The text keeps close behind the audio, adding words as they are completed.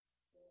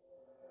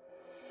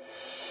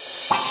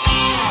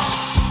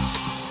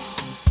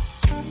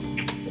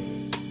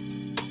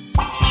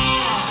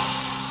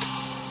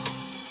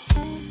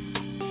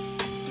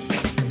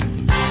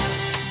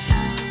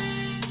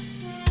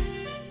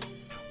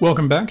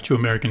Welcome back to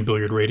American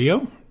Billiard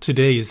Radio.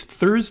 Today is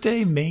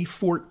Thursday, May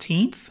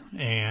 14th,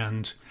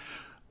 and,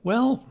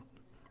 well,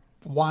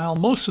 while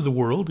most of the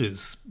world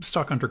is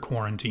stuck under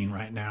quarantine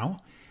right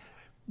now,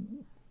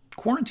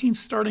 quarantine's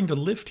starting to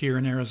lift here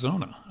in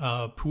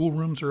Arizona. Pool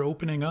rooms are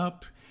opening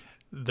up.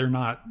 They're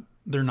not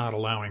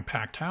allowing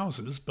packed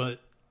houses, but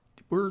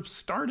we're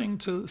starting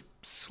to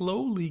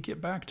slowly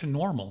get back to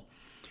normal.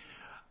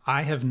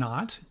 I have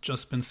not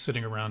just been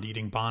sitting around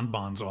eating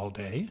bonbons all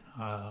day.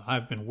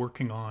 I've been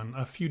working on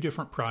a few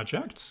different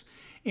projects,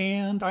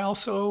 and I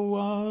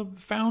also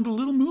found a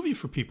little movie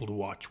for people to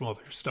watch while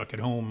they're stuck at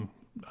home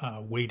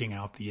waiting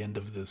out the end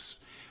of this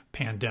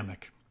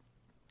pandemic.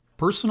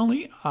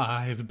 Personally,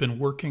 I've been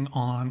working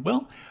on,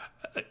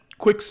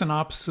 quick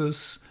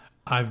synopsis.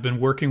 I've been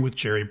working with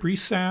Jerry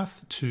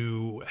Bresath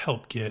to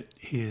help get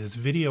his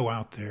video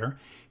out there.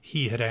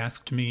 He had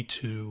asked me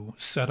to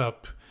set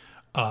up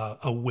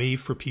a way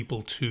for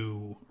people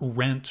to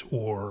rent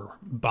or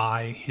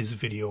buy his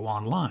video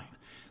online.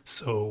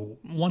 So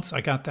once I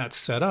got that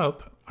set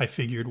up, I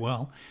figured,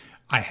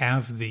 I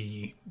have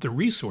the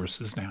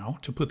resources now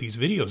to put these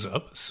videos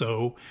up.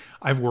 So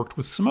I've worked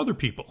with some other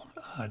people,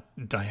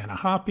 Diana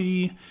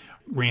Hoppy,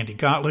 Randy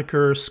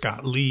Gottlicher,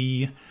 Scott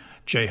Lee,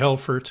 Jay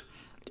Helfert.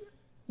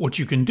 What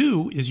you can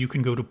do is you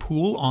can go to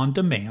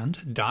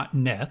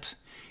poolondemand.net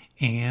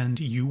and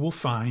you will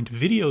find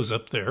videos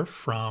up there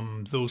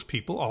from those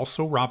people.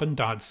 Also, Robin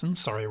Dodson.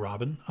 Sorry,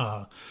 Robin.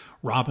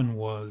 Robin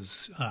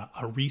was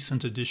a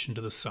recent addition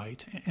to the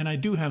site. And I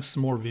do have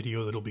some more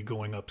video that'll be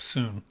going up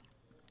soon.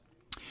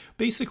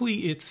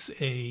 Basically, it's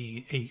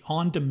a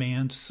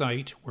on-demand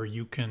site where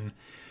you can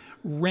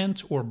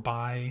rent or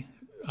buy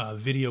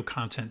video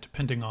content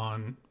depending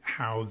on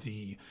how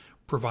the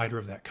provider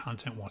of that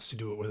content wants to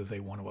do it, whether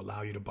they want to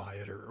allow you to buy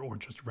it or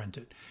just rent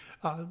it.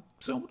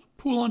 So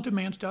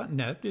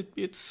poolondemand.net,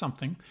 it's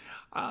something.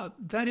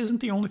 That isn't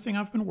the only thing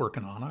I've been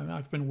working on.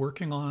 I've been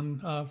working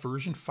on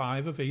version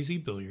 5 of AZ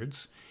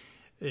Billiards.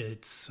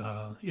 It's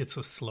a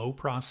slow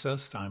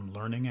process. I'm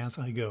learning as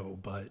I go,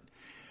 but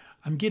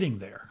I'm getting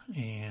there,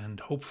 and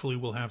hopefully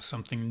we'll have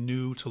something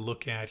new to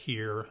look at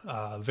here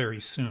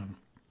very soon.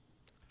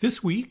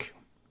 This week,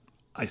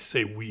 I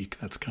say week,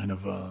 that's kind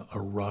of a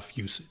rough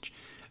usage.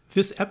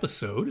 This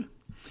episode,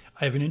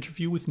 I have an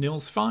interview with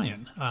Nils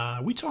Feijen.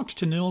 We talked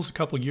to Nils a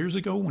couple years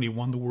ago when he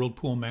won the World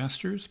Pool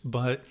Masters,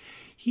 but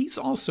he's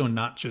also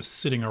not just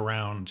sitting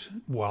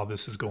around while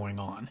this is going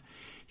on.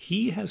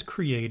 He has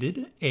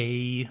created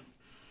an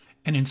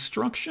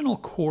instructional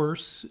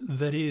course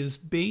that is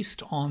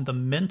based on the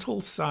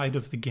mental side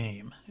of the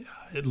game.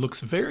 It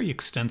looks very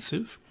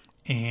extensive,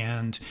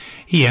 and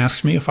he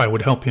asked me if I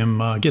would help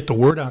him get the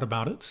word out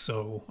about it,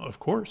 so of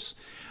course.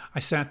 I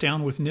sat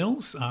down with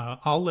Nils.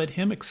 I'll let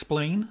him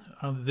explain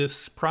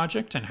this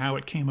project and how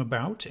it came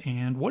about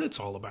and what it's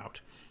all about.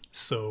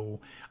 So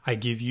I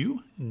give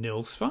you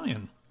Nils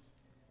Feijen.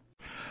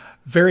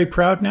 Very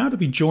proud now to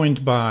be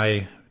joined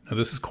by, now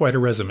this is quite a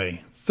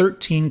resume,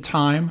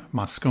 13-time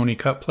Mosconi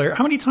Cup player.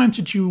 How many times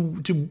did you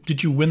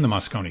win the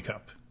Mosconi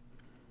Cup?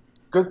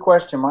 Good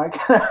question, Mike.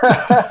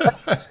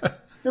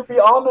 To be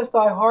honest,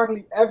 I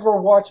hardly ever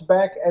watch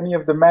back any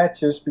of the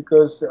matches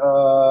because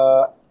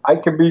I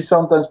can be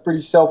sometimes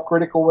pretty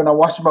self-critical when I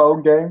watch my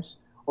own games,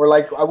 or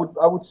I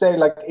would say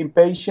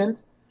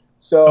impatient.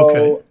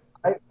 So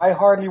okay. I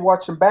hardly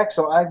watch them back,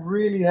 so I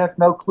really have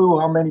no clue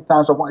how many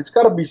times I won. It's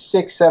got to be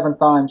 6-7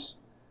 times.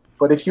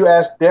 But if you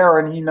ask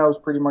Darren, he knows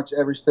pretty much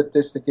every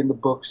statistic in the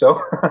book.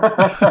 So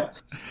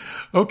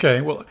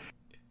okay, well,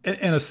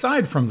 and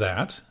aside from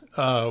that,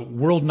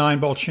 World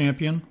 9-ball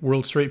champion,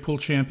 World Straight Pool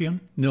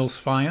champion, Nils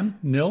Feijen.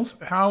 Nils,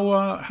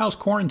 how's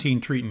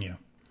quarantine treating you?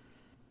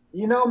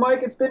 You know,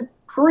 Mike, it's been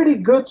pretty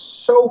good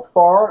so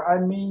far. I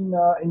mean,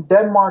 in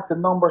Denmark, the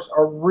numbers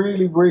are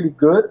really, really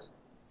good.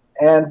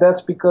 And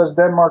that's because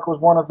Denmark was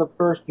one of the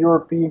first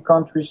European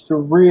countries to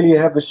really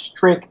have a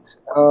strict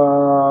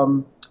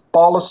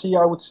policy,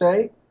 I would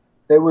say.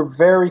 They were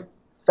very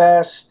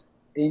fast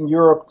in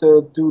Europe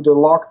to do the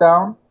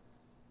lockdown.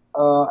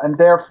 And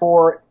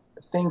therefore,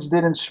 things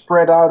didn't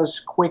spread out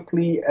as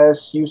quickly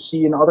as you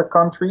see in other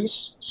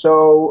countries.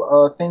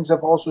 So things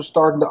have also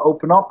started to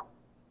open up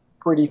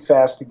pretty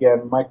fast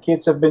again. My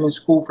kids have been in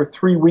school for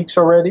 3 weeks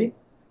already,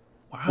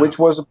 wow. Which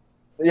was,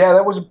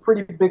 that was a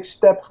pretty big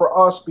step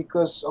for us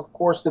because, of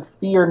course, the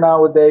fear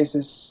nowadays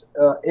is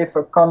if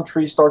a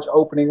country starts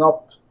opening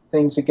up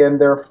things again,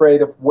 they're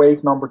afraid of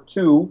wave number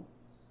 2.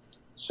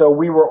 So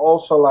we were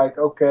also like,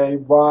 okay,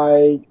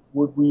 why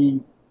would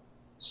we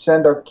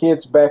send our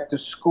kids back to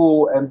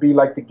school and be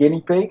like the guinea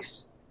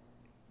pigs?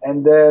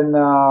 And then,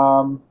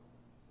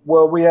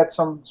 we had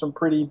some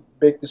pretty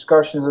big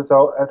discussions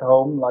at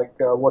home, like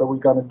what are we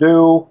going to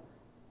do?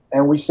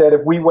 And we said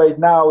if we wait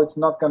now, it's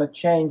not going to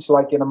change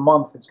like in a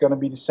month. It's going to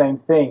be the same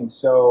thing.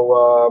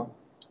 So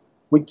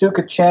we took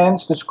a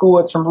chance. The school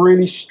had some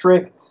really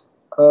strict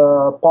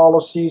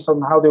policies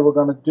on how they were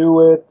going to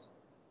do it.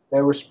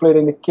 They were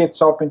splitting the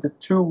kids up into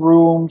 2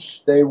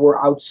 rooms. They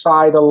were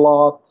outside a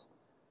lot.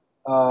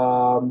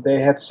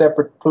 They had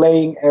separate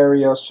playing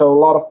areas, so a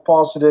lot of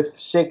positive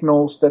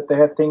signals that they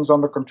had things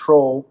under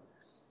control.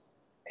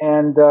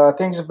 And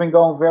things have been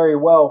going very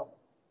well.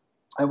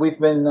 And we've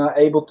been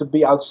able to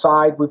be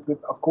outside.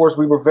 Of course,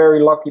 we were very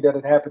lucky that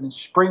it happened in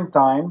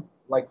springtime,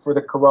 like for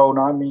the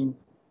corona. I mean,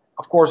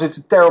 of course, it's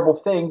a terrible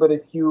thing, but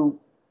if you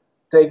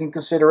take in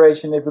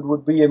consideration if it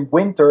would be in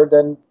winter,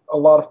 then a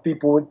lot of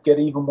people would get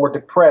even more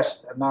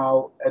depressed. And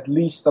now at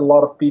least a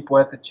lot of people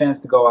had the chance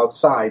to go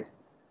outside,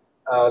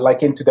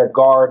 like into their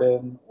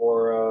garden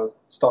or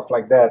stuff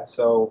like that.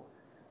 So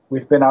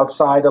we've been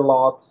outside a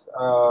lot.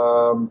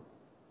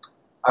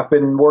 I've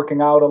been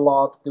working out a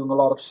lot, doing a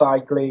lot of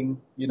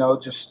cycling,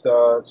 just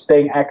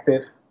staying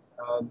active,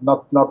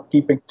 not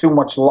keeping too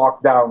much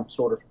locked down,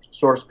 so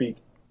to speak.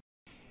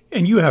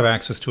 And you have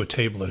access to a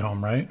table at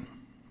home, right?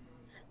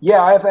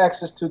 Yeah, I have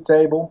access to a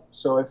table,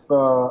 so if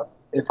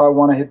I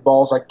want to hit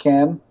balls, I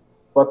can.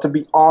 But to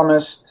be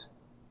honest,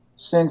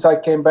 since I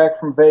came back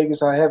from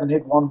Vegas, I haven't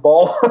hit one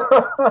ball.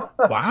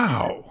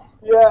 Wow.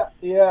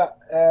 Yeah,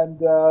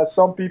 and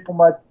some people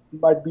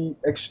might be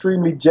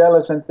extremely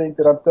jealous and think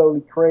that I'm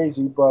totally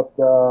crazy, but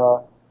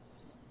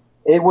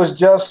it was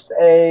just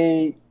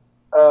a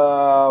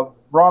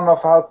run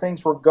of how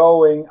things were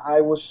going.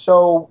 I was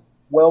so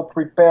well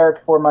prepared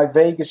for my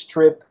Vegas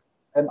trip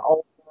and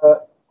all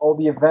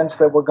the events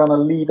that were going to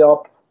lead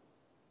up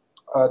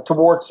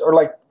towards, or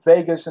like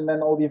Vegas and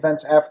then all the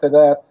events after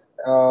that,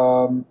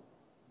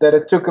 that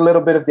it took a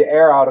little bit of the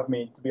air out of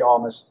me, to be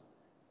honest.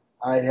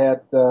 I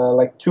had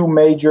like 2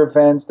 major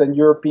events, then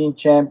European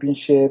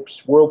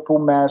Championships, Whirlpool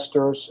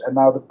Masters, and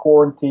now the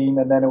quarantine.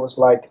 And then it was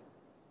like,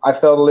 I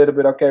felt a little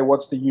bit, okay,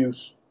 what's the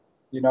use?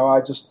 I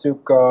just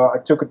took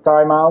a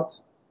time out.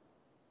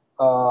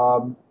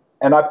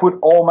 And I put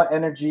all my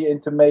energy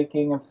into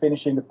making and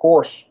finishing the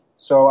course.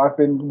 So I've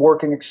been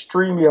working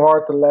extremely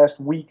hard the last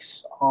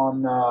weeks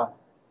on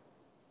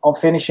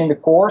finishing the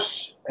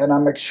course. And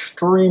I'm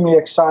extremely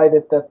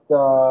excited that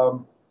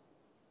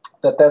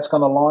that's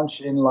going to launch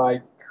in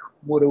like,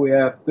 what do we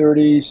have,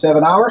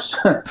 37 hours?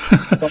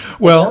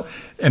 Well,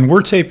 and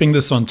we're taping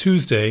this on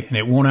Tuesday, and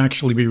it won't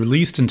actually be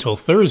released until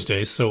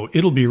Thursday, so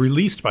it'll be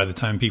released by the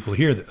time people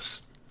hear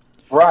this.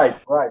 Right,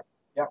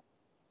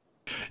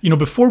 yeah.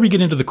 Before we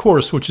get into the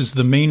course, which is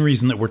the main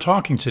reason that we're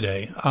talking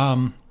today,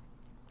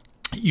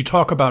 you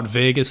talk about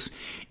Vegas.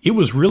 It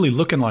was really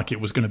looking like it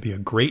was going to be a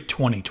great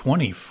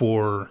 2020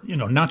 for,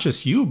 not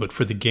just you, but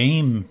for the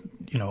game,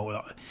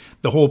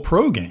 the whole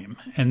pro game.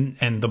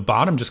 And the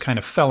bottom just kind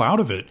of fell out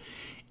of it.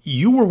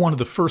 You were one of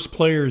the first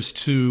players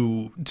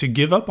to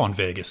give up on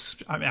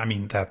Vegas. I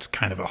mean, that's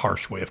kind of a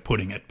harsh way of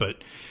putting it,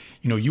 but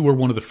you were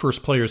one of the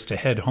first players to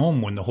head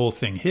home when the whole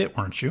thing hit,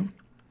 weren't you?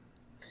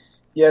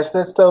 Yes,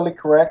 that's totally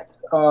correct.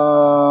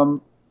 To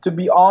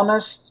be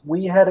honest,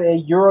 we had a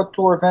Euro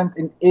Tour event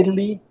in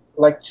Italy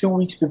like 2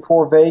 weeks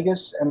before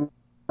Vegas, and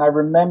I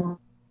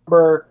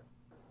remember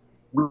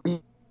we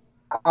were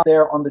out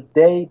there on the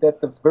day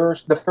that the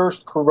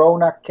first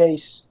Corona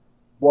case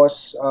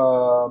was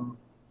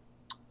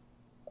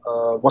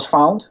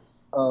found.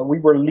 We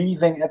were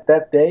leaving at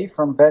that day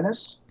from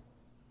Venice,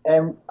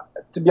 and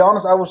to be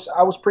honest, I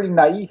was pretty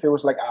naive. It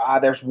was like,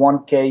 there's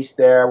one case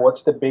there.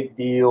 What's the big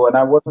deal? And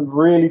I wasn't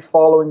really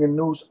following the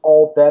news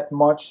all that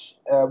much.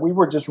 We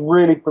were just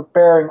really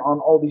preparing on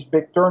all these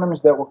big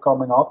tournaments that were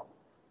coming up.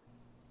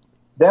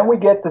 Then we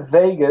get to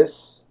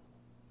Vegas,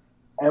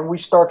 and we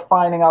start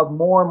finding out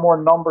more and more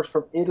numbers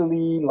from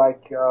Italy.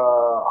 Like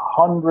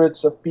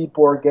hundreds of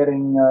people are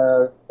getting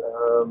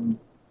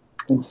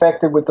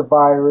infected with the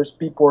virus.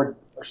 People are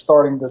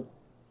starting to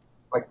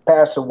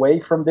pass away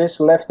from this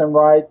left and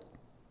right.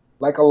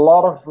 Like a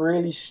lot of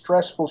really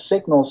stressful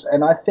signals.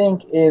 And I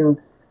think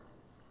in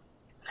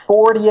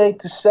 48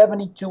 to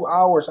 72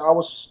 hours, I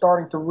was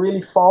starting to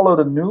really follow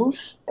the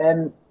news.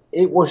 And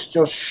it was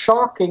just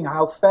shocking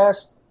how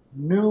fast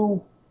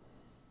new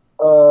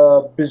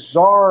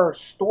bizarre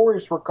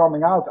stories were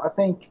coming out. I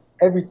think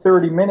every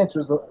 30 minutes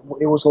it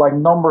was like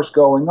numbers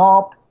going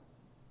up,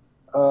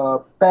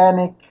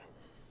 panic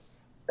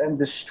and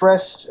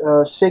distress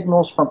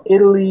signals from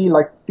Italy,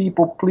 like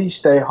people please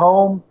stay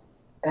home,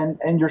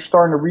 and you're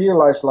starting to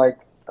realize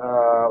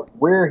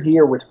we're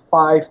here with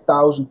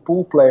 5,000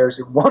 pool players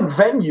in one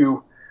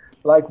venue,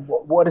 like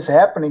what is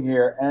happening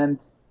here?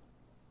 And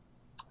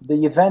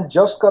the event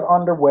just got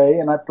underway,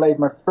 and I played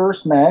my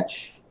first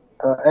match.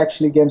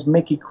 Actually against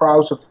Mickey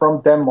Krause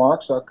from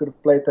Denmark, so I could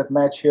have played that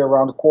match here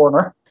around the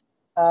corner.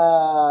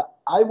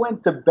 I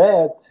went to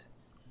bed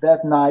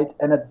that night,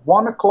 and at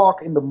 1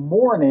 o'clock in the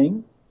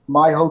morning,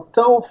 my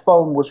hotel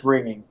phone was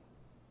ringing.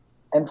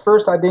 And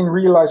first I didn't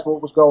realize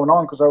what was going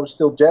on because I was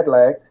still jet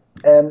lagged.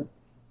 And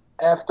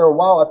after a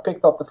while, I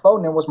picked up the phone,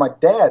 and it was my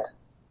dad.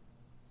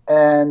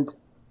 And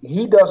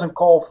he doesn't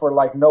call for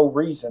no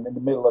reason in the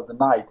middle of the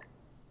night.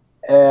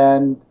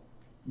 And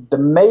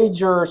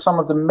some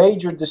of the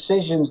major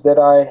decisions that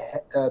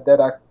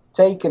I've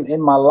taken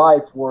in my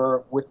life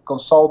were with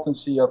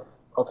consultancy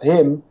of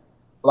him,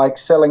 like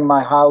selling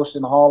my house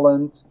in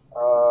Holland,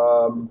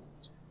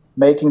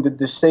 making the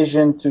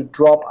decision to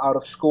drop out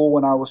of school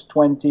when I was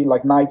 20,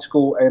 like night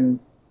school, and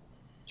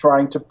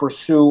trying to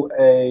pursue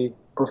a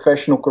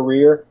professional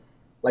career,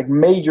 like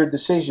major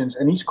decisions.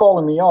 And he's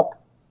calling me up,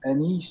 and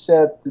he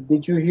said,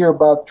 "Did you hear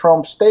about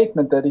Trump's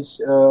statement that he's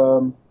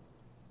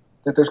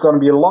that there's going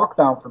to be a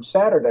lockdown from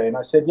Saturday?" And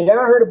I said, "Yeah,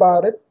 I heard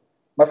about it."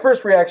 My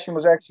first reaction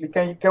was actually,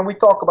 "Can we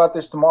talk about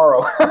this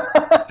tomorrow?"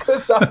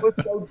 Because I was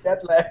so jet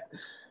lagged.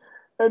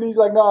 And he's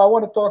like, "No, I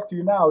want to talk to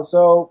you now."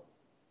 So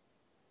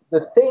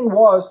the thing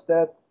was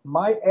that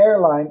my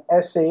airline,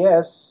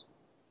 SAS,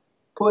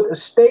 put a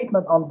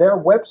statement on their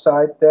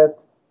website that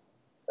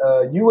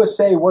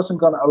USA wasn't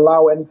going to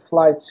allow any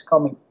flights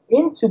coming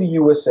into the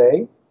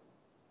USA,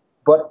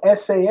 but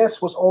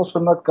SAS was also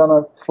not going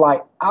to fly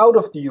out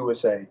of the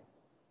USA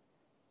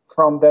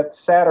from that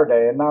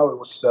Saturday, and now it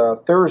was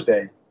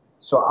Thursday.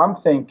 So I'm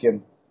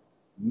thinking,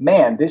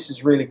 man, this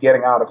is really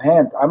getting out of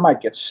hand. I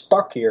might get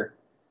stuck here.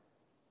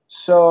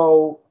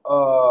 So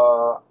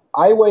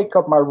I wake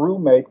up my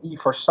roommate,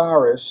 Ivar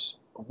Saris.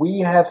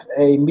 We have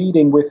a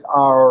meeting with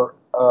our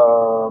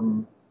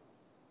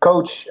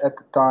coach at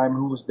the time,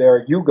 who was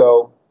there,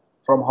 Hugo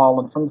from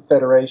Holland, from the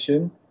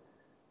Federation.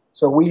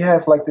 So we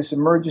have like this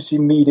emergency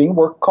meeting.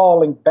 We're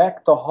calling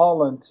back to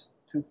Holland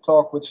to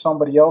talk with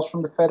somebody else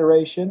from the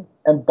Federation.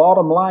 And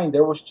bottom line,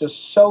 there was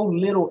just so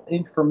little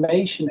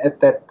information at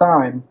that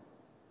time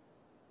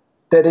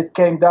that it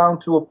came down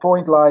to a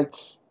point like,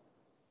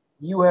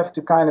 you have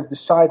to kind of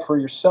decide for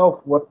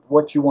yourself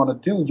what you want to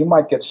do. You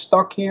might get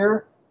stuck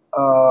here.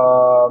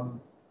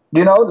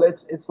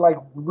 It's like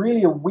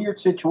really a weird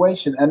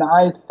situation. And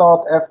I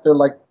thought after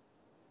like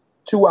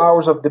 2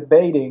 hours of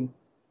debating,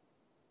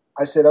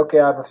 I said, okay,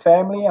 I have a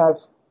family, I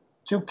have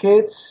 2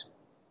 kids.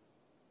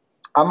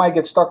 I might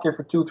get stuck here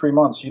for 2-3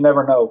 months. You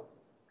never know.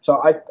 So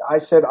I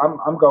said,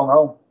 I'm going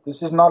home.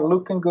 This is not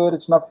looking good.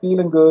 It's not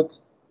feeling good.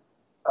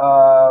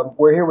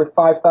 We're here with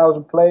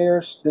 5,000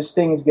 players. This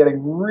thing is getting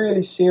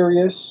really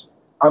serious.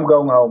 I'm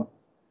going home.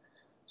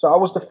 So I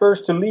was the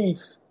first to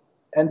leave.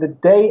 And the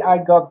day I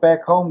got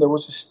back home, there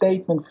was a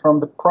statement from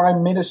the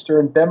Prime Minister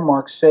in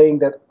Denmark saying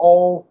that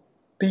all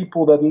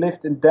people that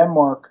lived in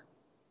Denmark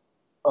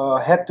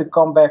had to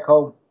come back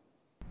home.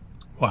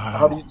 Wow.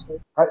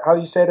 How do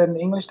you say that in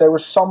English? They were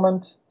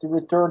summoned to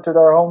return to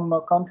their home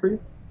country.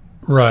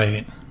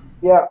 Right.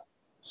 Yeah.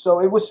 So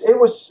it was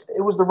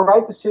the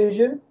right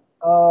decision.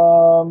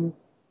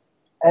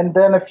 And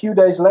then a few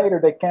days later,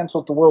 they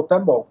canceled the World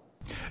Tempo.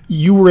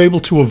 You were able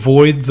to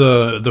avoid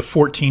the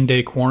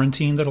 14-day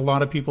quarantine that a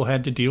lot of people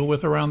had to deal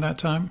with around that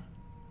time?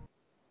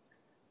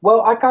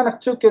 Well, I kind of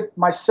took it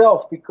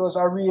myself because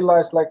I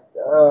realized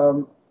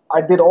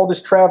I did all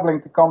this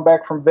traveling to come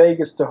back from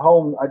Vegas to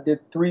home. I did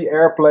 3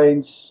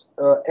 airplanes,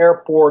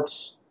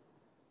 airports.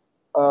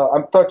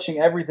 I'm touching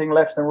everything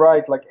left and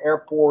right, like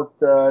airport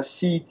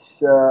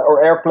seats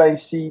or airplane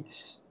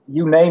seats,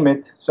 you name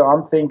it. So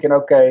I'm thinking,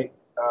 okay,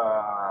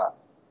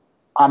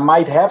 I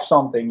might have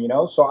something,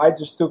 So I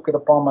just took it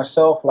upon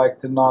myself, like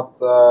to not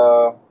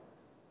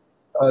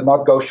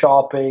go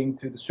shopping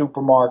to the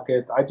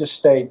supermarket. I just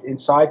stayed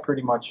inside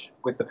pretty much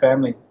with the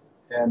family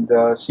and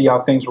see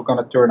how things were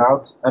going to turn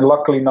out. And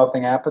luckily,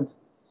 nothing happened.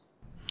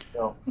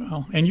 So.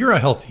 Well, and you're a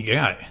healthy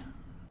guy.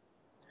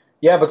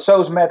 Yeah, but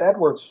so is Matt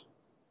Edwards.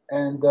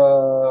 And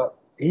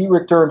he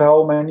returned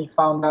home and he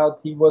found out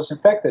he was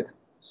infected.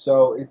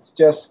 So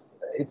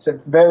it's a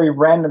very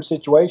random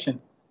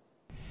situation.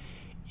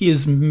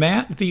 Is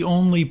Matt the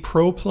only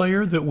pro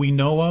player that we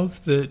know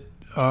of that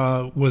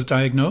was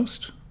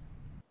diagnosed?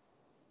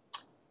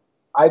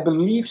 I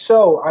believe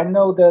so. I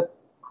know that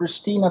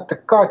Kristina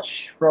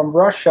Tkach from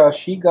Russia,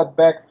 she got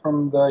back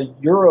from the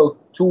Euro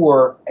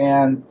Tour,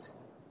 and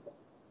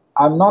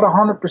I'm not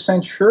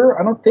 100% sure.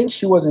 I don't think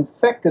she was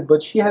infected,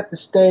 but she had to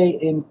stay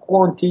in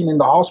quarantine in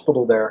the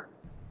hospital there.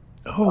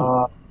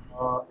 Oh.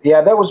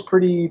 Yeah, that was a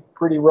pretty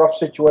rough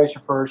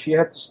situation for her. She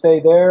had to stay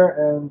there,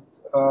 and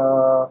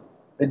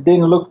it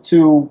didn't look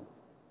too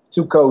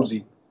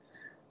cozy.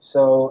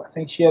 So I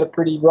think she had a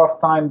pretty rough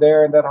time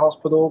there in that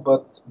hospital.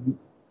 But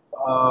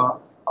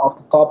off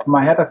the top of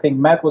my head, I think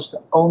Matt was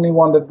the only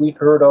one that we've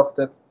heard of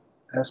that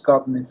has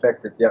gotten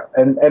infected. Yeah,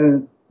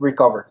 and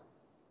recovered.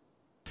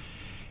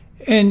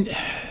 And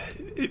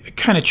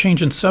kind of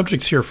changing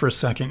subjects here for a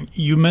second,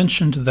 you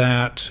mentioned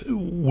that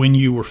when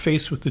you were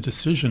faced with the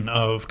decision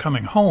of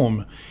coming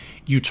home,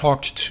 you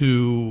talked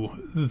to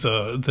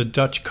the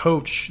Dutch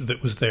coach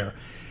that was there.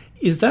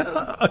 Is that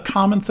a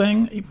common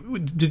thing?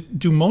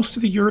 Do most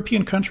of the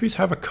European countries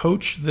have a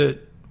coach that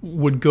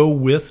would go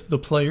with the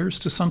players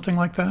to something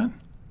like that?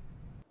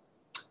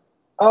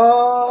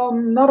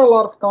 Not a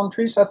lot of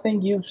countries. I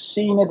think you've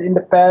seen it in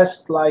the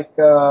past, like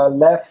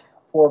Lev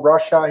for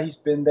Russia. He's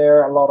been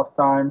there a lot of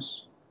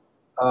times.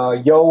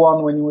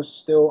 Johan, when he was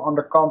still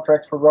under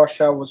contract for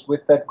Russia, was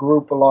with that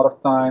group a lot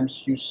of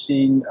times. You've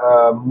seen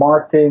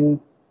Martin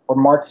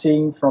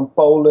from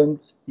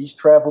Poland. He's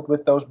traveled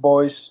with those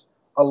boys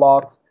a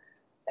lot.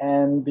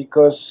 And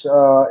because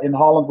in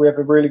Holland we have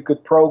a really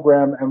good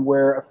program and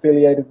we're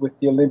affiliated with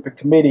the Olympic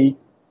Committee,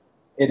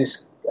 it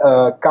is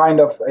kind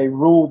of a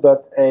rule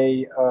that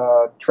a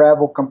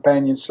travel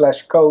companion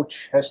slash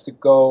coach has to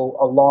go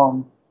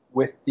along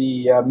with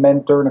the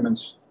men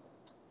tournaments.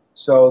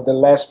 So the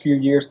last few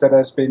years that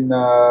has been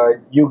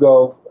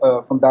Hugo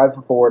van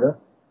Duivenvoorde,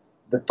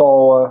 the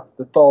tall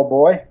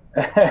boy,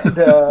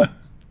 and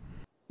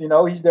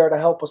he's there to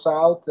help us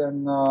out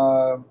and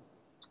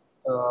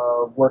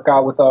work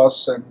out with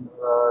us, and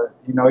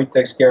he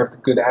takes care of the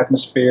good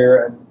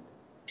atmosphere and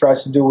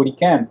tries to do what he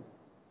can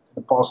in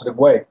a positive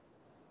way.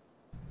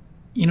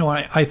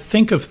 I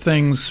think of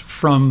things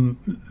from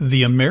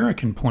the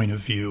American point of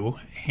view,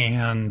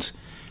 and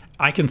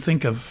I can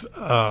think of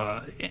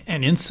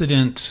an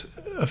incident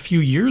a few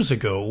years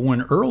ago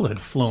when Earl had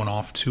flown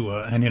off to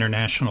an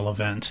international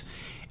event,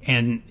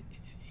 and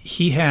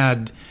he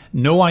had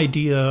no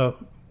idea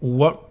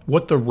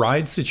what the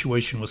ride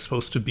situation was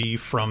supposed to be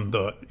from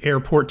the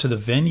airport to the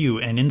venue,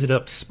 and ended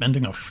up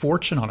spending a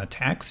fortune on a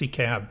taxi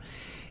cab.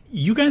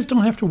 You guys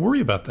don't have to worry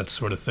about that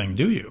sort of thing,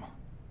 do you?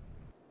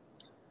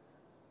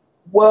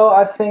 Well,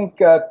 I think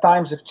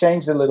times have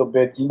changed a little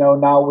bit.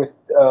 Now with,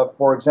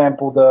 for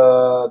example,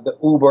 the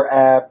Uber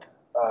app,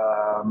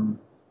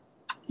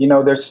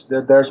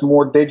 there's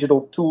more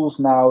digital tools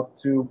now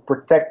to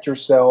protect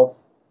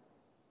yourself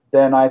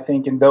than I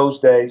think in those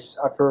days.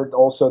 I've heard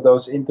also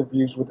those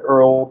interviews with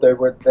Earl. They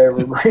were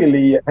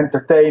really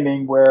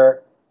entertaining.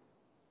 Where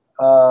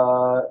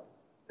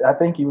I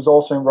think he was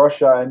also in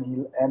Russia and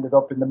he ended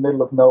up in the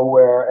middle of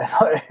nowhere.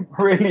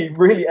 Really,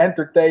 really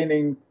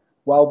entertaining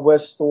Wild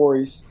West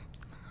stories.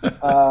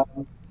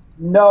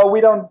 No, we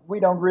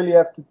don't really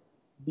have to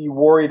be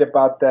worried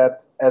about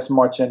that as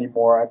much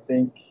anymore. I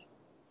think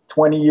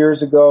 20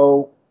 years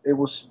ago it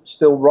was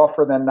still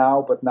rougher than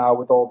now, but now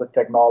with all the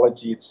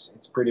technology,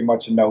 it's pretty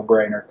much a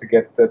no-brainer to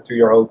get to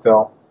your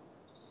hotel.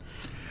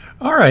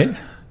 All right.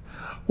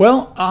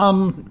 Well,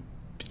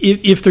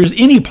 if there's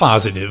any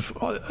positive,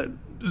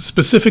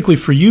 specifically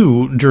for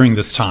you during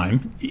this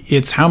time,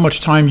 it's how much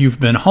time you've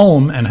been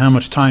home and how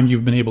much time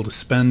you've been able to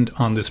spend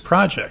on this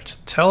project.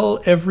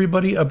 Tell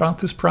everybody about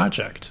this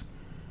project.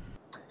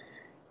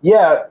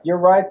 Yeah, you're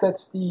right.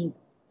 That's the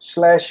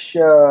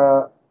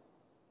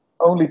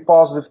only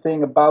positive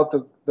thing about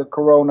the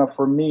corona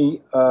for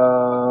me.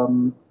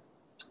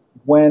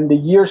 When the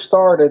year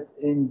started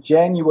in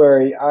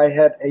January, I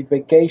had a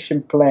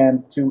vacation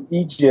planned to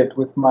Egypt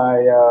with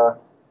my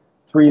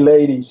 3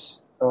 ladies,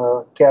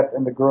 Kat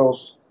and the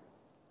girls.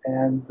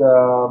 And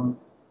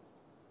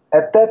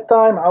at that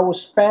time, I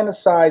was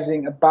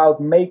fantasizing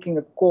about making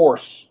a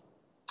course.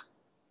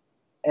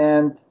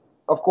 And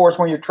of course,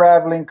 when you're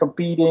traveling,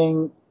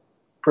 competing,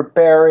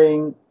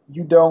 preparing,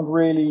 you don't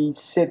really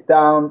sit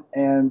down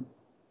and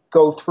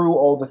go through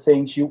all the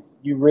things you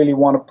really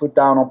want to put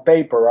down on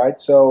paper, right?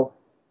 So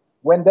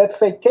when that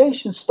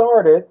vacation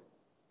started,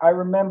 I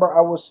remember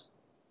I was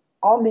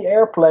on the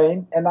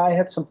airplane and I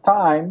had some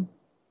time.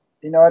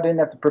 I didn't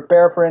have to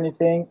prepare for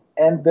anything.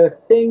 And the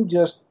thing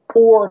just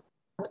poured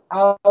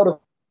out of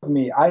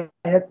me. I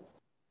had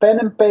pen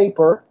and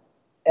paper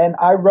and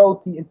I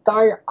wrote the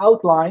entire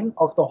outline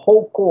of the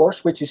whole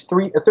course, which is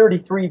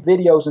 33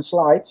 videos and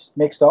slides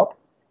mixed up.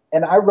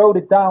 And I wrote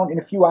it down in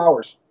a few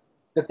hours.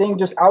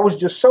 I was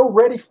just so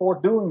ready for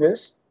doing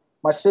this,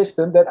 my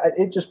system, that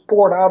it just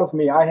poured out of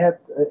me.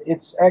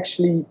 It's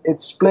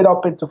split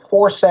up into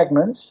 4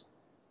 segments.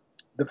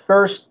 The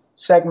first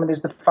segment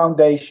is the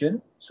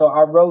foundation. So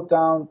I wrote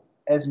down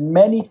as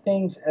many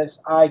things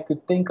as I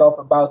could think of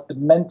about the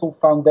mental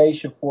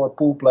foundation for a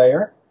pool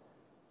player.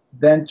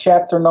 Then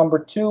chapter number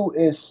 2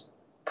 is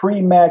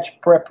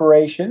pre-match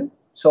preparation.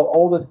 So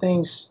all the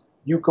things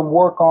you can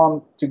work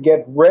on to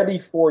get ready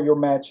for your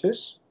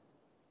matches.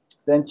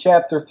 Then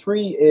chapter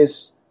 3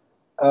 is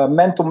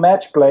mental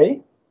match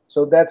play.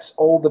 So that's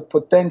all the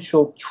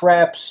potential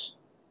traps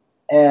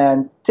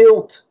and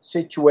tilt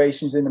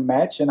situations in a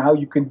match and how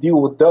you can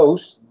deal with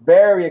those.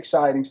 Very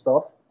exciting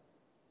stuff.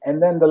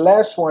 And then the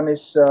last one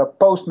is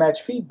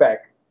post-match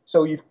feedback.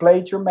 So you've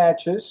played your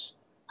matches.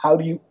 How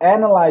do you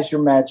analyze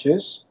your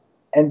matches?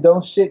 And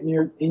don't sit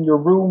in your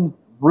room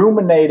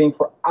ruminating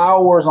for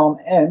hours on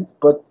end,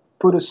 but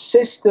put a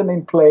system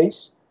in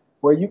place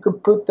where you can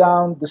put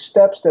down the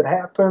steps that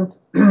happened,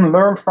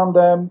 learn from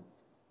them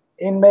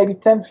in maybe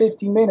 10,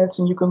 15 minutes,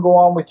 and you can go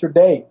on with your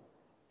day.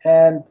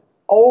 And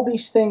all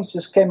these things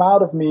just came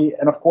out of me.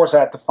 And of course,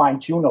 I had to fine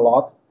tune a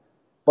lot.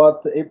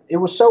 But it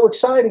was so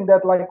exciting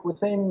that like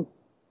within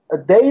a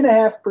day and a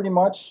half pretty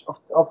much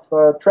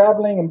of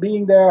traveling and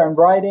being there and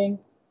riding,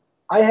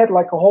 I had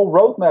like a whole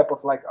roadmap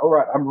of like, all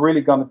right, I'm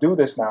really going to do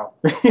this now.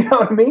 You know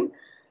what I mean?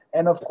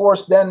 And of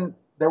course, then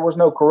there was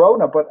no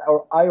corona, but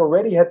I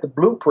already had the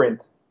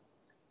blueprint.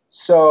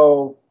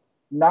 So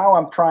now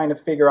I'm trying to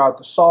figure out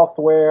the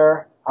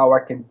software, how I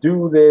can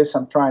do this.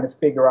 I'm trying to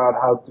figure out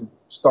how to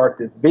start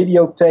the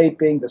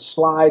videotaping, the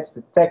slides,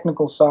 the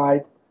technical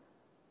side.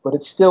 But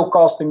it's still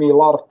costing me a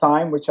lot of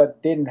time, which I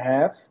didn't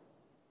have.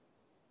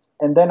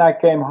 And then I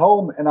came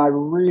home and I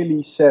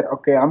really said,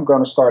 okay, I'm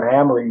going to start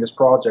hammering this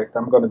project.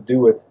 I'm going to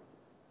do it.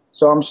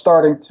 So I'm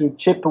starting to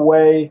chip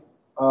away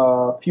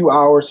a few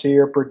hours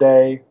here per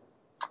day.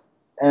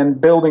 and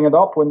building it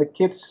up. When the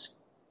kids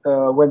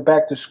went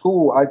back to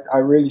school, I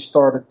really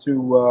started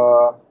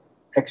to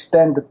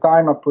extend the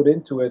time I put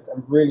into it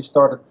and really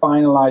started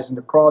finalizing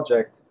the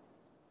project.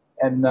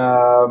 And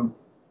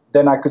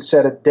then I could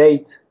set a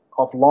date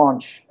of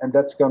launch, and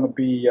that's going to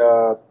be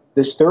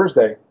this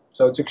Thursday.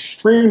 So it's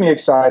extremely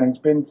exciting. It's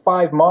been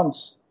 5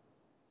 months,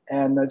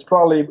 and it's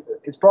probably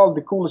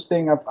the coolest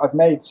thing I've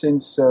made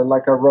since,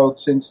 like I wrote,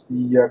 since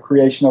the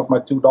creation of my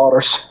 2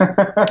 daughters.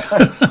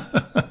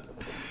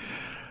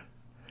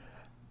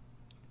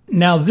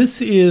 Now,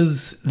 this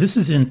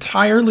is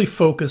entirely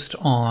focused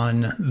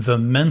on the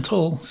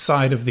mental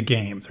side of the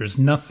game. There's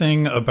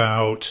nothing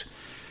about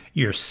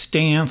your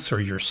stance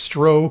or your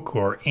stroke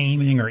or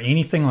aiming or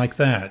anything like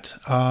that.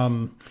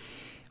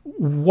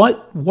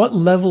 What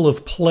level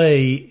of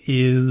play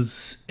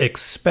is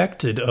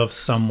expected of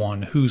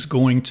someone who's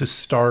going to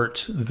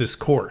start this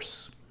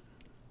course?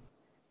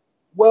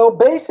 Well,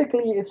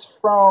 basically, it's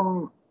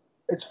for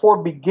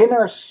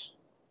beginners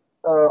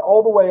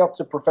all the way up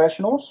to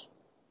professionals.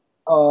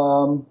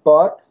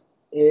 But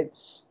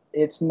it's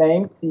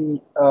named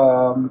the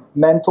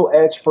Mental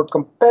Edge for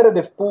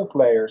competitive pool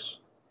players,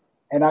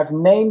 and I've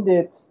named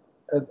it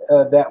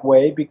that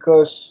way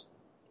because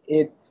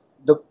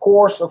the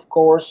course, of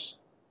course,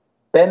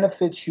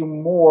 benefits you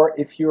more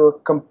if you're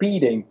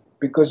competing.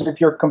 Because if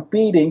you're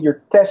competing,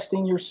 you're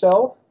testing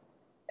yourself,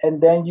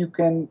 and then you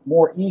can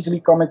more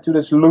easily come into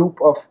this loop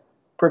of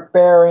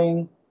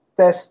preparing,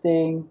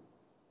 testing,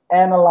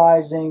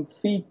 analyzing,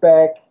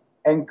 feedback,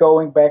 and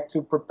going back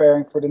to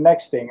preparing for the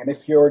next thing. And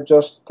if you're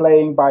just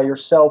playing by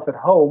yourself at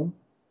home,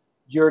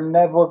 you're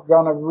never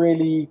going to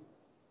really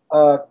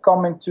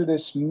come into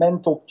this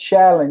mental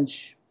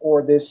challenge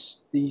or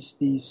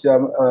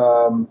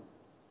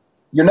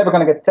you're never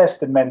going to get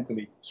tested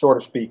mentally, so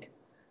to speak.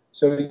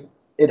 So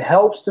it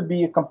helps to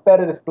be a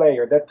competitive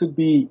player. That could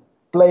be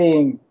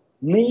playing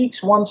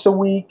leagues once a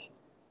week.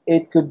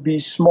 It could be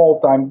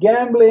small-time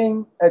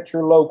gambling at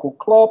your local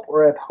club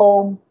or at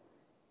home.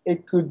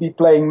 It could be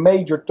playing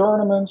major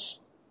tournaments,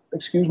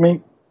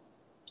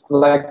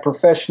 like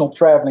professional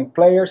traveling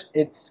players.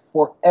 It's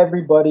for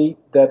everybody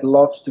that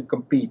loves to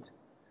compete.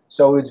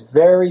 So it's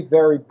very,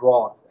 very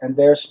broad. And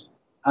there's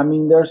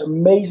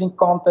amazing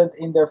content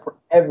in there for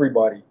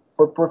everybody.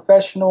 For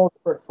professionals,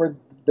 for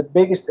the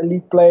biggest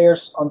elite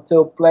players,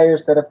 until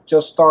players that have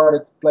just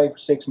started to play for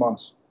 6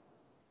 months.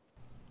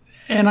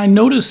 And I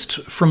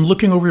noticed from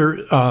looking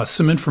over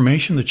some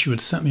information that you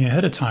had sent me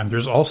ahead of time,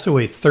 there's also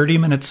a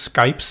 30-minute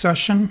Skype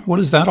session. What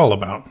is that all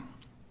about?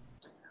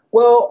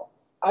 Well,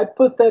 I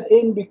put that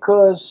in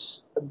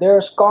because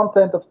there's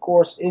content, of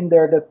course, in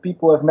there that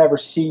people have never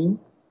seen.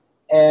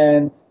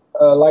 And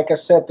like I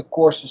said, the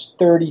course is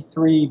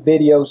 33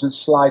 videos and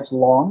slides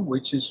long,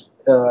 which is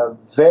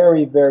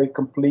very, very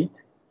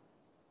complete.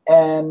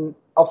 And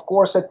of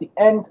course, at the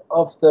end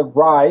of the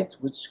ride,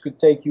 which could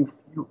take you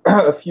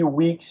a few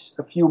weeks,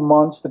 a few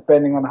months,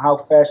 depending on how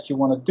fast you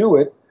want to do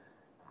it,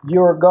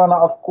 you're going to,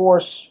 of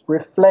course,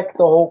 reflect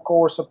the whole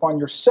course upon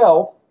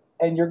yourself,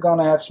 and you're going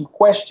to have some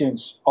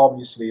questions,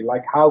 obviously,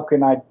 like how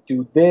can I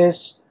do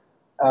this?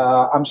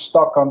 I'm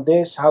stuck on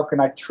this. How can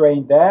I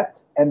train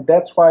that? And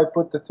that's why I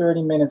put the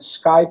 30-minute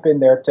Skype in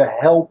there to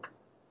help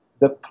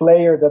the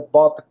player that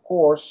bought the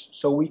course,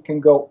 so we can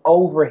go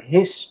over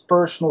his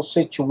personal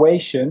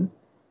situation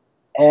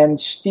and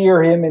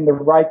steer him in the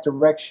right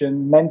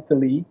direction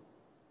mentally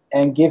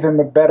and give him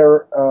a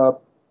better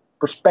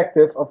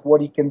perspective of what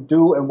he can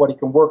do and what he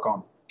can work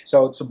on.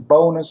 So it's a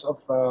bonus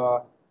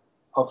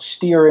of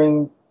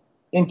steering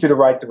into the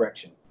right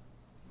direction.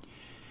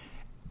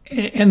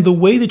 And the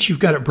way that you've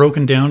got it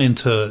broken down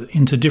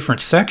into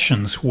different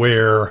sections,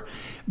 where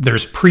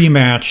there's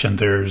pre-match and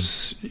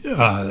there's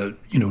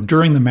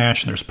during the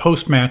match and there's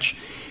post-match,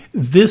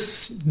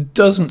 this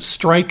doesn't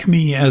strike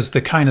me as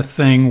the kind of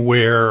thing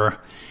where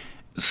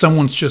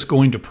someone's just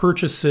going to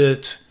purchase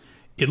it.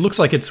 It looks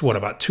like it's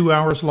about 2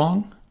 hours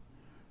long?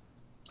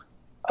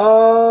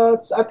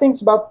 I think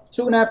it's about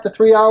 2.5 to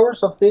 3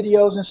 hours of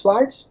videos and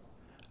slides.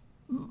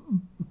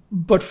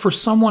 But for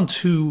someone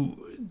to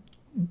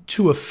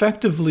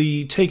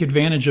effectively take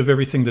advantage of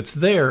everything that's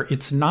there,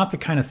 it's not the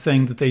kind of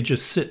thing that they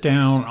just sit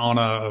down on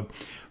a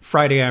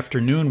Friday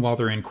afternoon while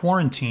they're in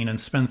quarantine and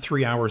spend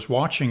 3 hours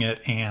watching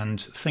it and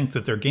think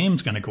that their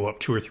game's going to go up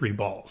 2 or 3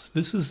 balls.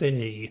 This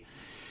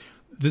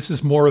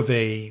is more of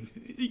a,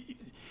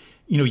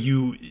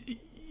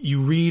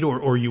 you read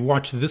or you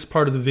watch this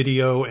part of the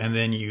video, and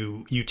then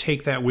you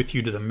take that with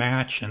you to the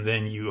match, and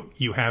then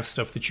you have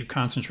stuff that you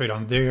concentrate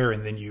on there,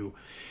 and then you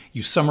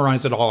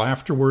summarize it all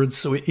afterwards.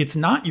 So it's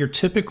not your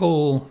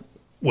typical,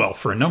 well,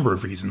 for a number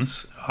of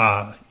reasons,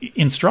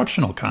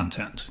 instructional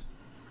content.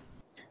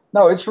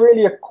 No, it's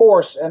really a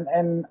course,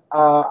 and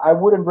I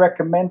wouldn't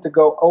recommend to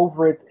go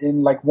over it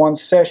in like one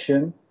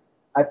session.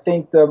 I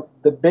think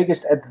the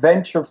biggest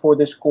adventure for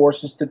this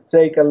course is to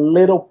take a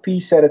little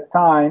piece at a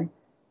time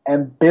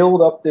and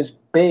build up this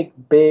big,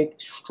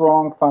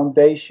 strong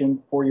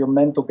foundation for your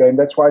mental game.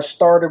 That's why I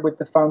started with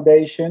the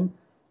foundation.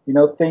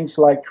 Things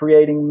like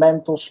creating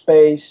mental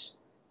space,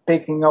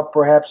 picking up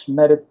perhaps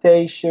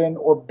meditation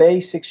or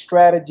basic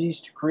strategies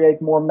to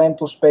create more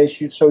mental space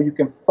so you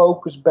can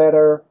focus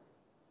better,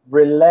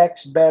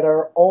 relax better.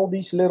 All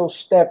these little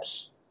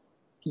steps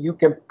you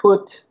can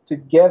put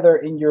together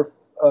in your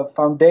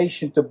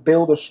foundation to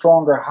build a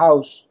stronger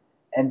house,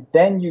 and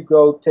then you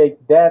go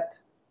take that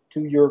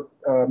to your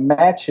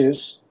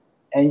matches,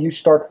 and you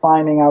start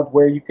finding out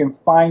where you can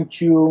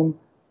fine-tune,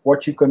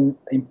 what you can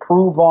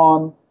improve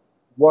on,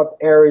 what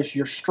areas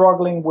you're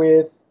struggling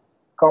with,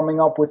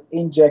 coming up with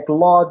inject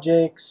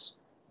logics.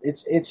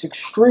 It's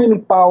extremely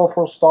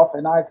powerful stuff,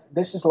 and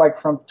this is like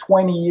from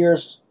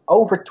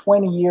over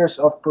 20 years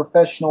of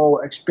personal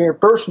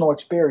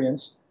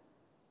experience,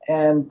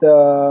 and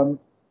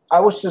I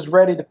was just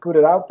ready to put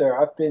it out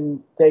there. I've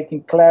been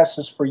taking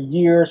classes for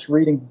years,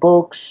 reading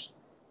books,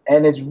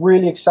 and it's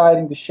really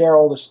exciting to share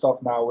all this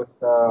stuff now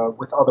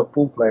with other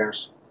pool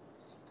players.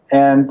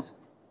 And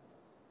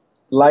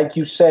like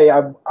you say,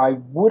 I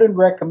wouldn't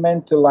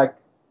recommend to like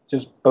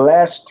just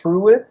blast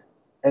through it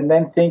and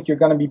then think you're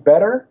going to be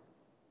better.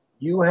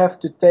 You have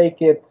to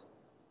take it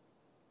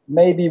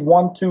maybe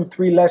 1, 2,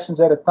 3 lessons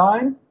at a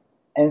time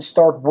and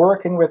start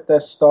working with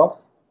this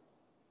stuff.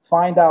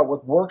 Find out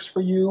what works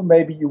for you.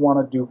 Maybe you want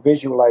to do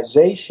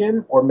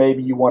visualization, or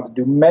maybe you want to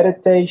do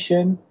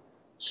meditation.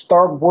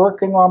 Start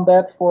working on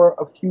that for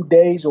a few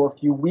days or a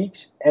few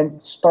weeks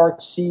and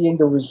start seeing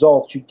the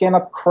results. You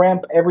cannot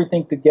cramp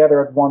everything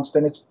together at once,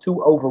 then it's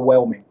too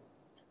overwhelming.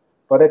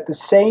 But at the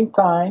same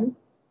time,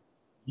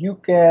 you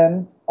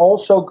can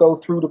also go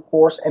through the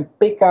course and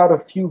pick out a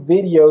few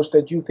videos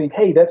that you think,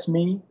 hey, that's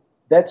me,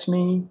 that's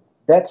me,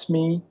 that's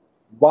me,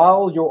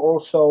 while you're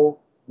also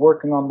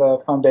working on the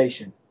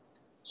foundation.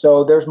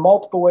 So there's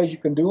multiple ways you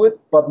can do it,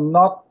 but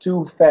not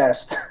too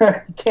fast.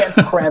 You can't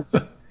cramp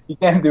it. You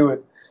can't do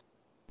it.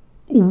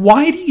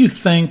 Why do you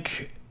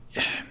think,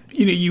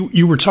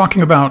 you were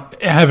talking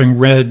about having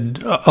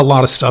read a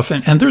lot of stuff,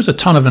 and there's a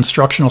ton of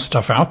instructional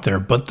stuff out there,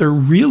 but there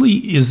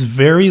really is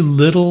very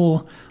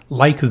little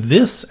like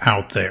this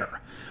out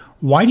there.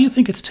 Why do you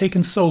think it's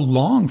taken so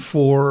long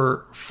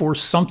for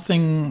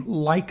something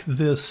like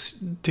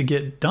this to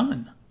get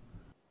done?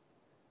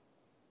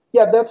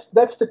 Yeah,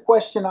 that's the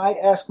question I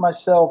asked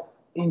myself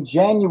in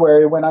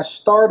January when I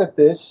started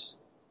this,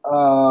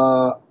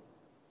 and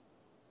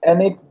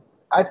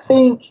I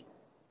think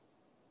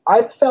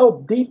I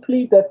felt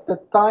deeply that the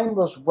time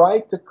was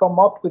right to come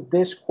up with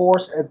this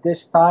course at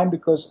this time,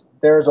 because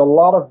there's a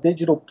lot of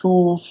digital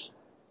tools,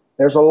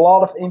 there's a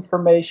lot of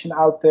information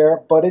out there,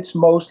 but it's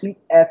mostly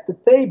at the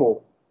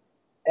table.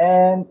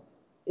 And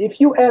if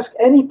you ask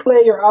any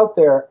player out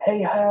there,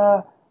 hey,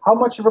 how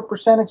much of a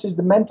percentage is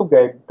the mental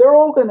game? They're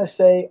all going to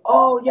say,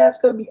 oh, yeah, it's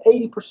going to be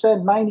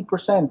 80%,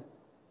 90%.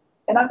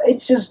 And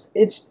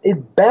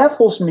it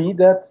baffles me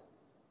that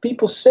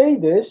people say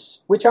this,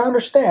 which I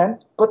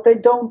understand, but they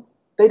don't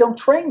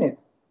train it.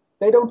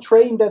 They don't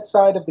train that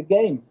side of the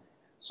game.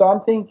 So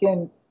I'm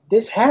thinking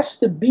this has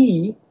to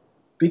be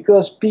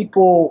because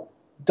people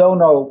don't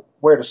know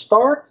where to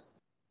start.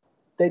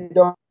 They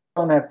don't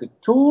have the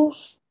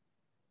tools.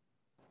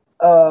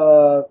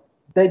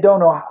 They don't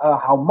know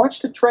how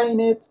much to train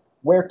it,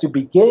 where to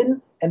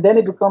begin, and then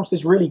it becomes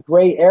this really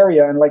gray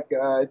area, and like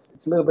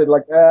it's a little bit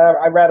like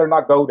I'd rather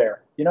not go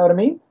there. You know what I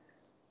mean?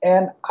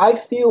 And I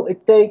feel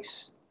it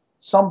takes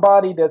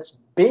somebody that's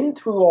been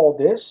through all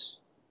this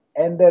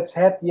and that's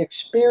had the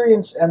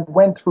experience and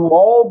went through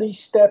all these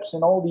steps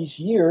and all these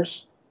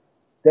years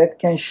that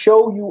can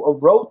show you a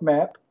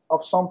roadmap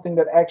of something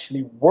that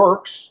actually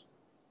works,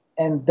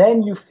 and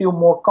then you feel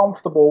more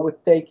comfortable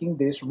with taking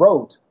this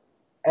road.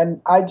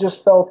 And I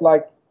just felt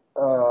like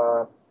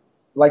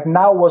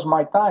now was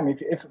my time.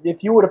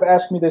 If you would have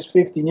asked me this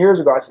 15 years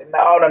ago, I said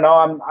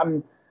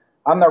no,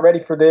 I'm not ready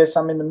for this.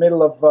 I'm in the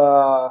middle of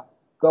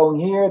going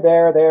here,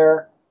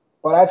 there.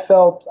 But I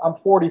felt I'm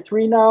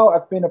 43 now.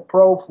 I've been a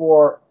pro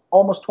for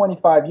almost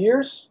 25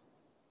 years,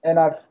 and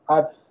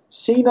I've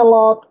seen a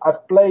lot.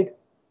 I've played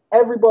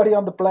everybody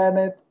on the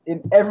planet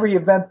in every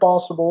event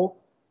possible.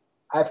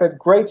 I've had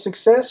great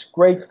success,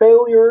 great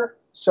failure.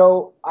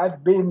 So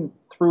I've been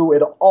through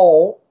it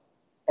all,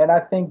 and I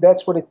think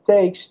that's what it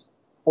takes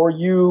for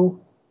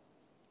you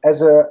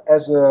as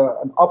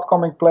an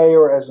upcoming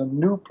player, as a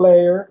new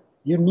player.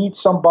 You need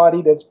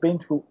somebody that's been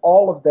through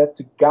all of that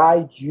to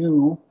guide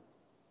you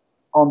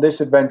on this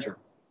adventure.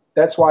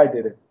 That's why I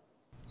did it.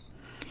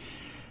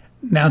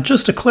 Now,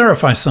 just to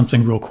clarify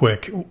something real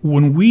quick,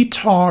 when we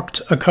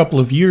talked a couple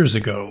of years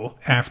ago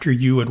after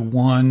you had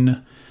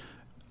won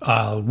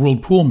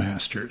World Pool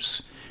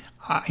Masters,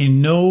 I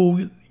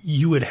know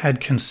you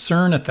had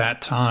concern at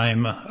that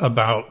time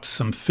about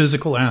some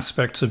physical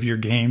aspects of your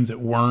game that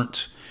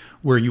weren't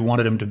where you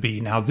wanted them to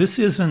be. Now, this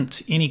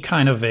isn't any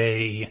kind of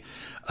a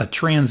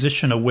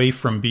transition away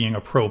from being a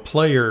pro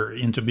player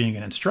into being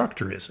an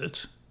instructor, is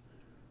it?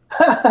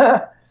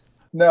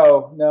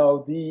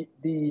 No.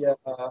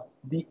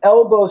 The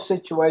elbow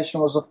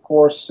situation was, of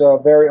course,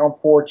 very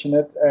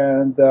unfortunate,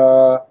 and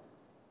that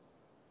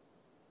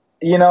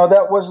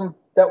wasn't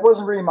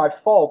really my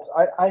fault.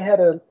 I had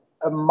a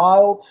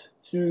mild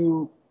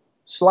to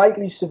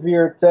slightly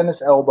severe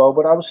tennis elbow,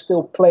 but I was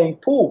still playing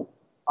pool.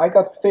 I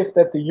got fifth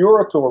at the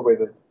Euro Tour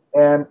with it.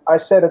 And I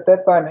said at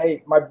that time,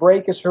 hey, my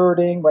break is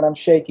hurting. When I'm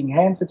shaking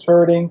hands, it's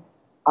hurting.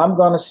 I'm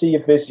going to see a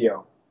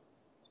physio.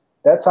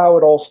 That's how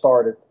it all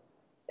started.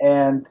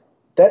 And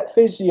that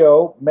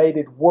physio made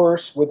it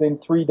worse within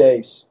 3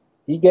 days.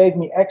 He gave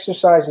me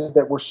exercises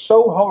that were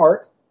so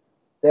hard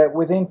that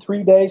within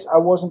 3 days I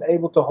wasn't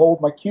able to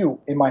hold my cue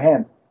in my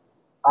hand.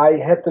 I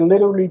had to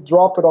literally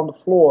drop it on the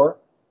floor.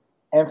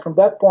 And from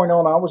that point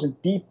on, I was in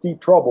deep,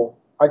 deep trouble.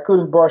 I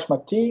couldn't brush my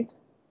teeth.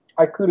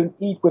 I couldn't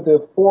eat with a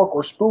fork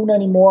or spoon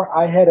anymore.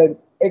 I had an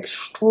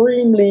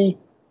extremely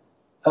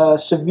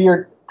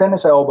severe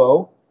tennis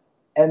elbow.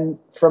 And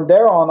from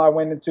there on, I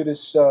went into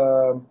this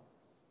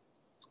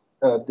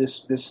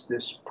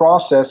this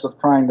process of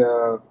trying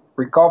to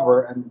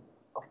recover. And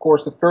of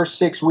course, the first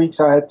 6 weeks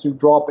I had to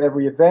drop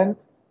every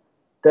event.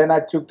 Then I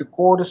took the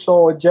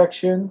cortisol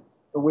injection,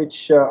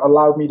 which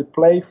allowed me to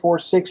play for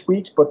 6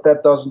 weeks, but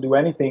that doesn't do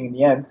anything in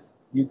the end.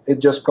 It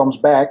just comes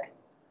back.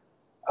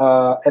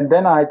 And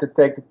then I had to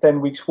take the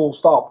 10 weeks full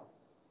stop.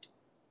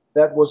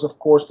 That was, of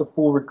course, the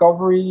full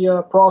recovery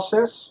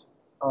process,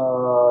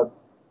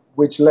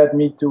 which led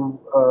me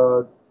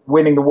to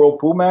winning the World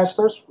Pool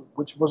Masters,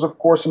 which was, of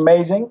course,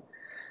 amazing.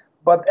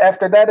 But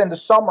after that, in the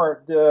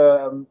summer,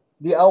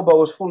 the elbow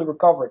was fully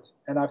recovered,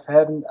 and I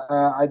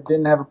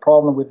didn't have a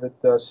problem with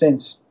it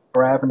since,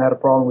 or I haven't had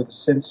a problem with it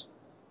since.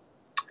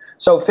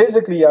 So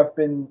physically, I've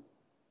been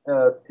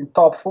in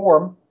top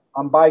form.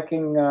 I'm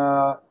biking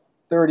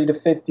 30 to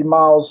 50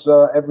 miles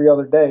every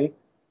other day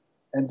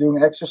and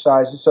doing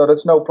exercises, so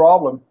that's no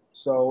problem.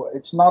 So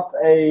it's not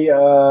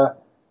a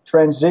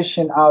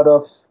transition out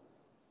of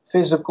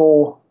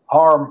physical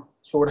harm,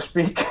 so to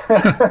speak.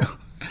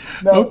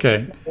 No,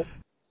 Okay.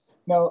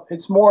 no,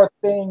 it's more a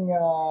thing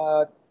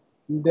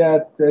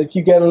that if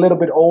you get a little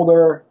bit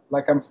older,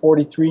 like I'm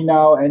 43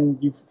 now,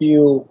 and you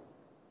feel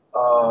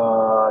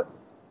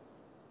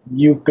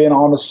you've been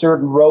on a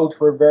certain road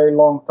for a very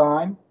long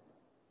time,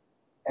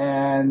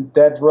 and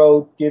that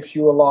road gives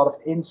you a lot of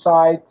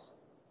insight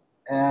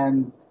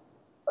and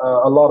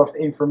a lot of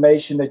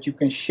information that you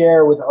can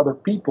share with other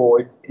people.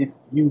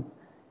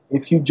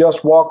 If you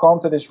just walk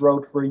onto this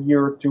road for a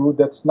year or two,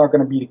 that's not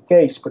going to be the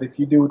case. But if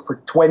you do it for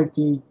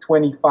 20,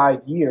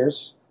 25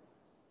 years,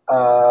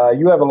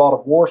 you have a lot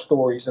of war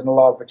stories and a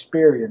lot of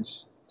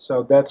experience.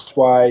 So that's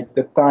why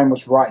the time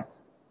was right.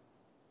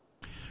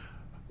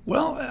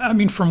 Well, I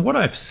mean, from what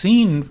I've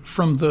seen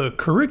from the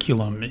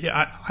curriculum,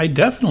 I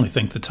definitely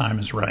think the time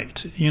is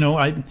right. You know,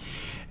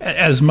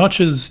 as much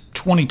as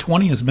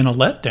 2020 has been a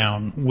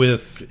letdown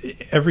with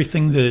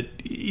everything that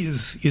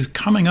is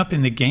coming up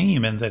in the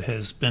game and that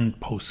has been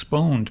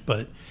postponed,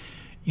 but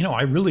you know,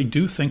 I really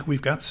do think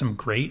we've got some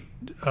great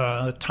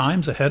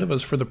times ahead of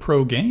us for the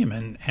pro game,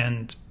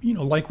 and you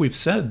know, like we've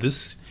said,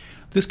 this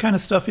kind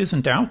of stuff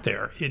isn't out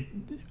there.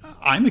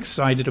 I'm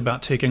excited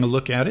about taking a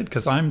look at it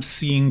because I'm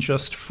seeing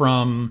just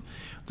from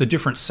the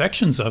different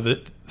sections of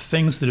it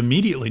things that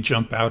immediately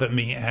jump out at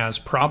me as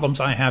problems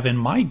I have in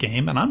my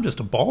game, and I'm just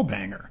a ball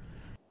banger.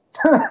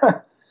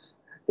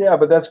 Yeah,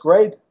 but that's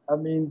great. I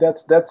mean,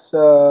 that's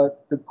the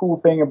cool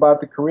thing about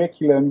the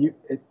curriculum.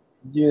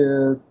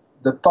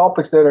 The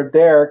topics that are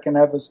there can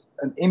have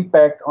an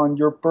impact on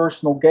your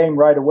personal game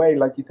right away.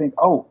 Like you think,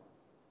 oh,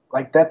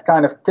 like that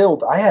kind of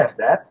tilt, I have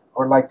that,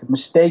 or like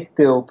mistake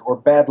tilt, or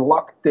bad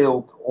luck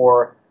tilt,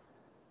 or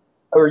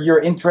you're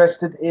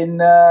interested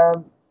in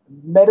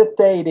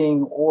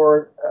meditating,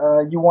 or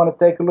you want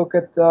to take a look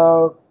at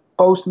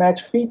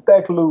post-match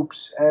feedback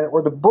loops,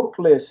 or the book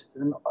list,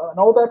 and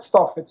all that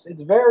stuff.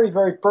 It's very,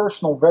 very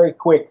personal, very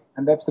quick,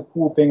 and that's the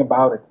cool thing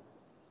about it.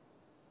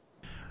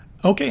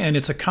 Okay, and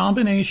it's a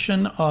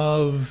combination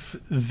of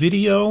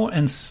video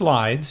and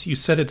slides. You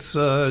said it's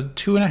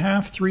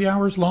 2.5, 3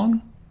 hours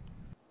long?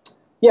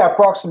 Yeah,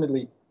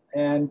 approximately.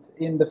 And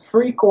in the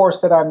free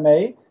course that I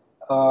made,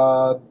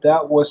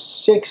 that was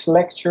 6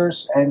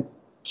 lectures, and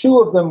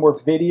 2 of them were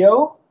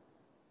video.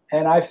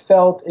 And I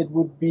felt it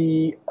would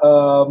be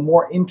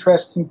more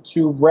interesting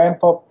to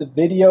ramp up the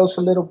videos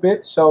a little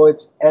bit. So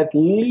it's at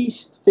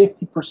least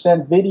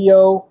 50%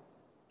 video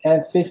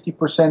and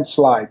 50%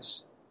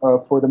 slides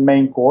for the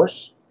main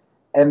course.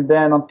 And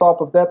then on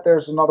top of that,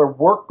 there's another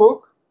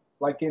workbook,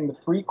 like in the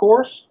free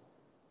course.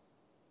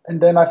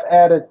 And then I've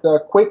added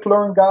quick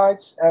learn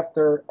guides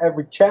after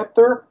every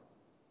chapter.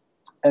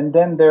 And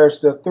then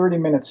there's the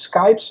 30-minute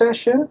Skype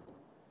session.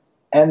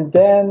 And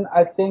then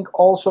I think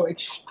also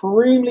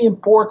extremely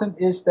important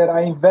is that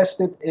I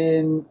invested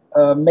in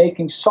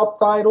making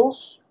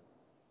subtitles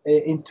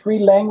in 3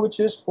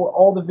 languages for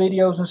all the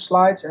videos and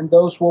slides. And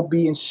those will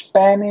be in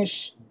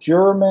Spanish,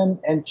 German,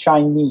 and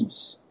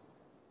Chinese.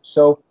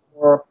 So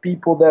for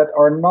people that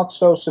are not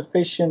so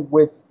sufficient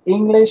with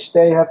English,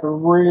 they have a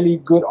really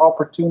good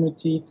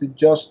opportunity to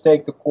just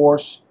take the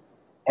course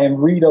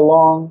and read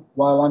along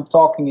while I'm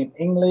talking in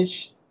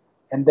English,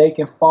 and they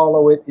can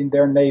follow it in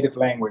their native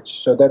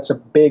language. So that's a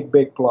big,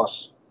 big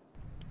plus.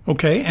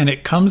 Okay, and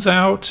it comes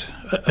out,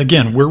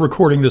 again, we're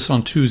recording this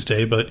on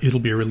Tuesday, but it'll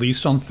be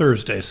released on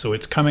Thursday. So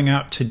it's coming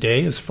out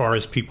today as far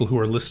as people who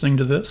are listening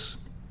to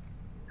this?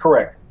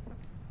 Correct.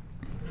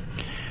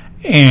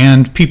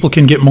 And people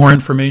can get more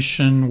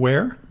information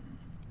where?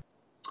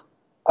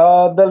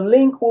 The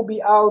link will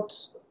be out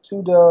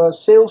to the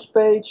sales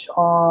page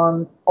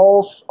on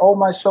all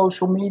my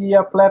social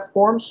media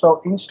platforms,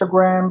 so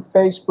Instagram,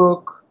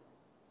 Facebook,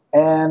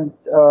 and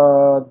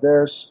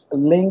there's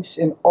links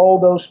in all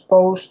those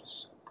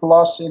posts,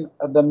 plus in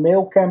the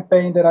mail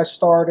campaign that I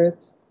started.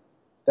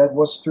 That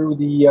was through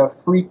the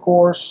free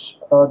course.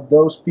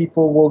 Those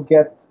people will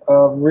get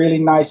really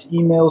nice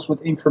emails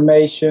with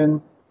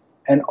information,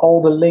 and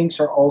all the links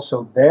are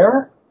also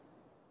there.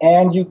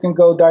 And you can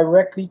go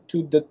directly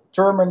to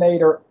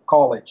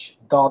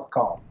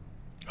determinatorcollege.com.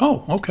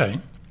 Oh, okay.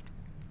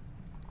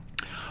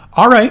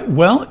 All right.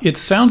 Well, it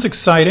sounds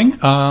exciting.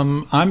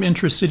 I'm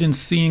interested in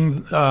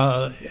seeing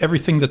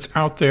everything that's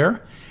out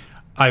there.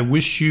 I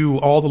wish you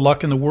all the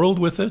luck in the world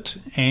with it,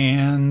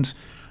 and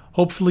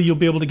hopefully you'll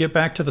be able to get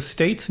back to the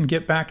States and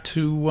get back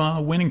to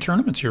winning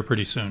tournaments here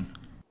pretty soon.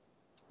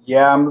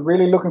 Yeah, I'm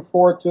really looking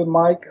forward to it,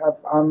 Mike.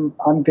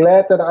 I'm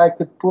glad that I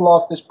could pull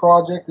off this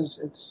project.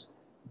 It's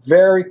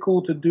very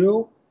cool to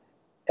do.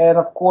 And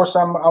of course,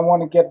 I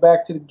want to get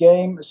back to the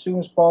game as soon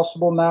as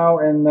possible now.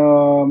 And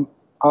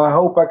I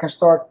hope I can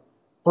start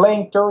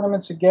playing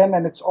tournaments again.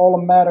 And it's all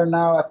a matter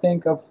now, I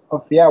think, of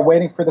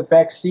waiting for the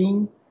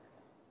vaccine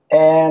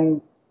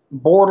and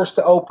borders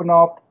to open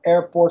up,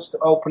 airports to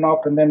open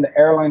up, and then the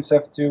airlines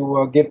have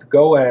to give the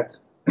go-ahead.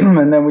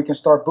 And then we can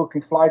start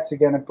booking flights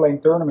again and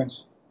playing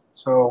tournaments.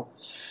 So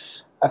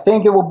I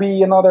think it will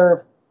be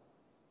another,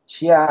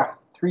 3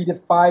 to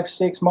 5,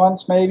 6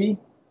 months maybe.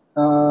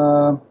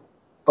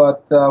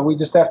 But we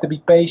just have to be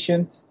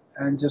patient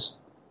and just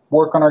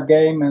work on our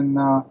game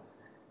and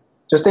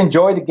just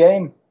enjoy the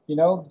game,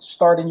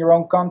 start in your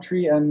own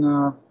country,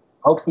 and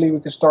hopefully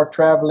we can start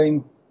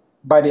traveling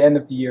by the end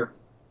of the year.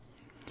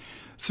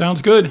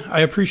 Sounds good. I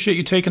appreciate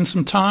you taking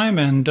some time,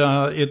 and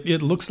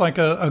it looks like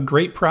a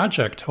great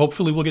project.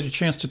 Hopefully we'll get a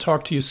chance to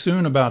talk to you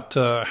soon about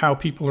how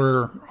people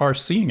are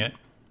seeing it.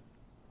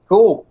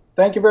 Cool.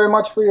 Thank you very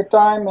much for your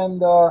time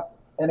and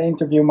an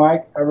interview,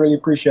 Mike. I really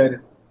appreciate it.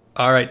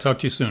 All right. Talk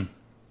to you soon.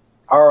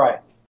 All right.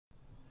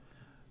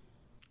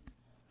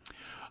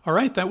 All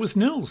right, that was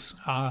Nils.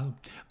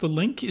 The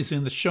link is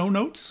in the show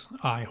notes.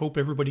 I hope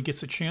everybody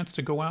gets a chance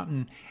to go out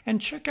and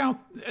check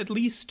out at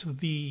least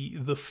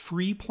the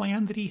free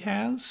plan that he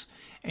has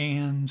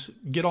and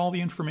get all the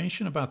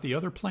information about the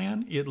other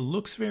plan. It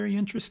looks very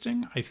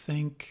interesting. I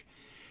think,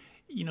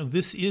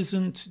 this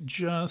isn't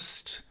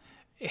just,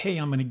 hey,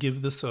 I'm going to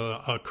give this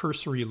a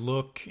cursory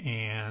look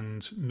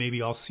and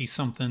maybe I'll see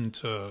something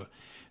to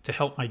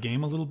help my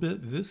game a little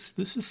bit. This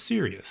is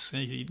serious.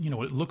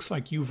 It looks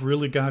like you've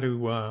really got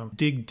to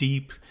dig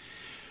deep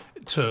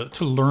to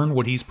learn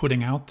what he's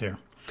putting out there.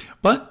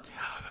 But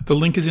the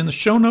link is in the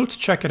show notes.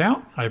 Check it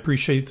out. I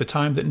appreciate the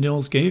time that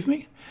Nils gave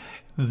me.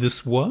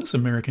 This was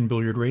American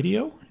Billiard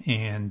Radio,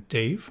 and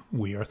Dave,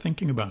 we are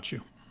thinking about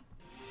you.